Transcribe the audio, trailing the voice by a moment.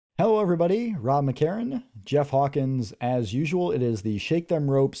Hello, everybody. Rob McCarran, Jeff Hawkins. As usual, it is the Shake Them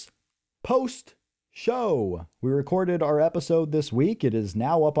Ropes post show. We recorded our episode this week. It is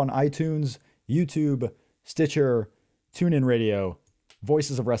now up on iTunes, YouTube, Stitcher, TuneIn Radio,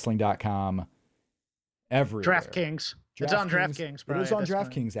 voicesofwrestling.com, everywhere. DraftKings. It's on DraftKings. It is on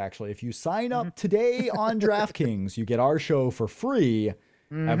DraftKings, actually. If you sign up today on DraftKings, you get our show for free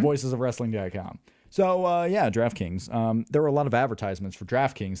at voicesofwrestling.com. So, yeah, DraftKings. There were a lot of advertisements for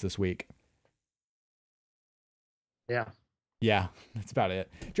DraftKings this week. Yeah. Yeah, that's about it.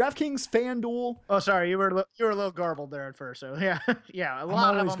 DraftKings, FanDuel. Oh, sorry, you were a little garbled there at first. So yeah, yeah, a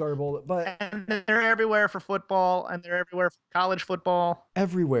lot of them. Garbled, but and they're everywhere for football, and they're everywhere for college football.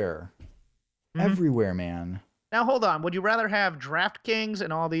 Everywhere, everywhere, man. Now hold on. Would you rather have DraftKings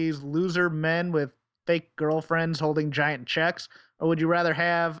and all these loser men with fake girlfriends holding giant checks, or would you rather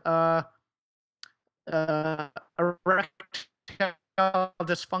have erectile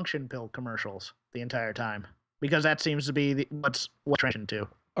dysfunction pill commercials the entire time? Because that seems to be what's trending to.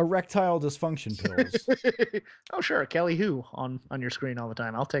 Erectile dysfunction pills. Oh, sure. Kelly Who on your screen all the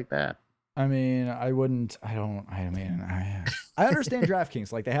time. I'll take that. I mean, I understand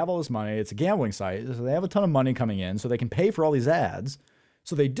DraftKings. Like, they have all this money. It's a gambling site. So they have a ton of money coming in so they can pay for all these ads.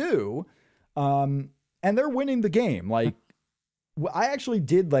 So they do. And they're winning the game. Like, I actually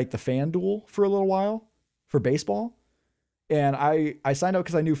did like the FanDuel for a little while for baseball. And I signed up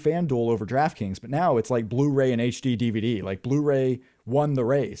because I knew FanDuel over DraftKings, but now it's like Blu-ray and HD DVD. Like, Blu-ray won the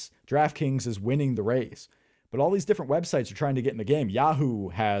race. DraftKings is winning the race. But all these different websites are trying to get in the game. Yahoo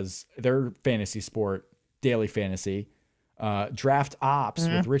has their fantasy sport, daily fantasy. Draft Ops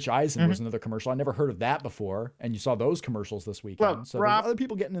with Rich Eisen was another commercial. I never heard of that before. And you saw those commercials this weekend. Well, so Rob, there's other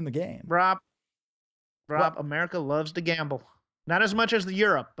people getting in the game. Rob, America loves to gamble. Not as much as the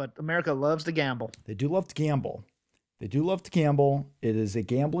Europe, but America loves to gamble. They do love to gamble. They do love to gamble. It is a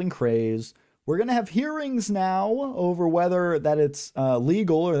gambling craze. We're going to have hearings now over whether that it's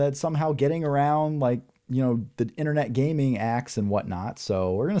legal or that's somehow getting around, like, you know, the internet gaming acts and whatnot.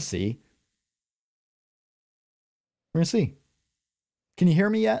 So we're going to see. We're going to see. Can you hear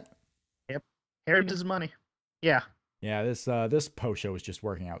me yet? Yep. Heritage is money. Yeah. Yeah, this post show is just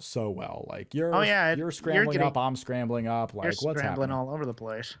working out so well. Like, you're scrambling up, I'm scrambling up. Like, what's happening? Scrambling all over the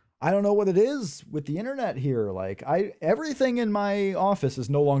place. I don't know what it is with the internet here. Like, everything in my office is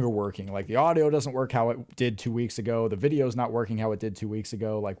no longer working. Like, the audio doesn't work how it did 2 weeks ago. The video's not working how it did 2 weeks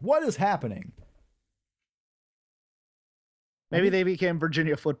ago. Like, what is happening? Maybe they became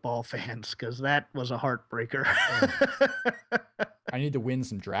Virginia football fans, because that was a heartbreaker. I need to win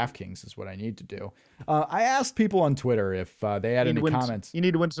some DraftKings is what I need to do. I asked people on Twitter if they had any comments. You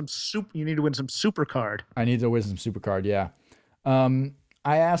need to win some super card. I need to win some super card. Yeah.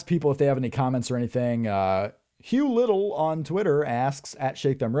 I asked people if they have any comments or anything. Hugh Little on Twitter asks at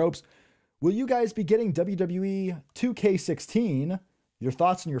Shake Them Ropes, will you guys be getting WWE 2K16? Your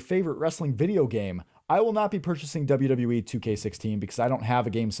thoughts on your favorite wrestling video game? I will not be purchasing WWE 2K16 because I don't have a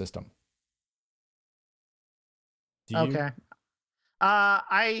game system. Do you? Okay.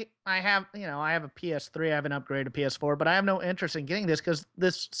 I have a PS3. I haven't upgraded to PS4, but I have no interest in getting this because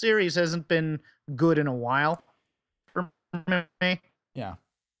this series hasn't been good in a while for me. Yeah.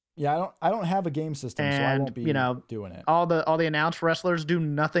 Yeah, I don't have a game system, and, so I won't be doing it. All the announced wrestlers do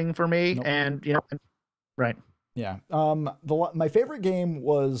nothing for me. Nope. And right. Yeah. My favorite game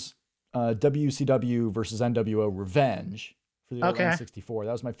was WCW versus NWO Revenge for the N64.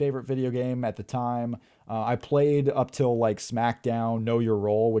 That was my favorite video game at the time. I played up till like SmackDown, Know Your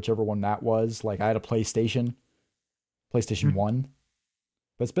Role, whichever one that was. Like, I had a PlayStation 1,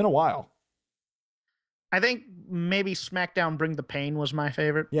 but it's been a while. I think maybe SmackDown Bring the Pain was my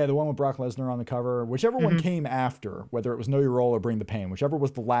favorite. Yeah, the one with Brock Lesnar on the cover. Whichever one came after, whether it was Know Your Role or Bring the Pain, whichever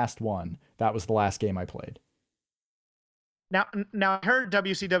was the last one, that was the last game I played. Now I heard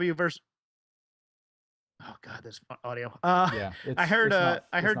WCW versus. Oh God, this audio. Yeah, I heard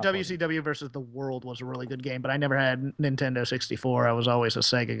WCW versus the World was a really good game, but I never had Nintendo 64. I was always a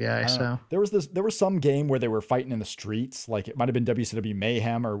Sega guy. So there was some game where they were fighting in the streets, like it might have been WCW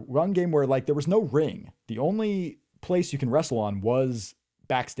Mayhem, or one game where like there was no ring. The only place you can wrestle on was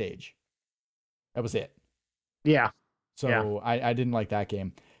backstage. That was it. Yeah. So yeah. I didn't like that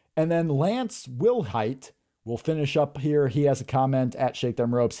game. And then Lance Wilhite will finish up here. He has a comment at Shake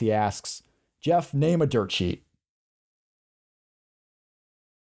Them Ropes. He asks, Jeff, name a dirt sheet.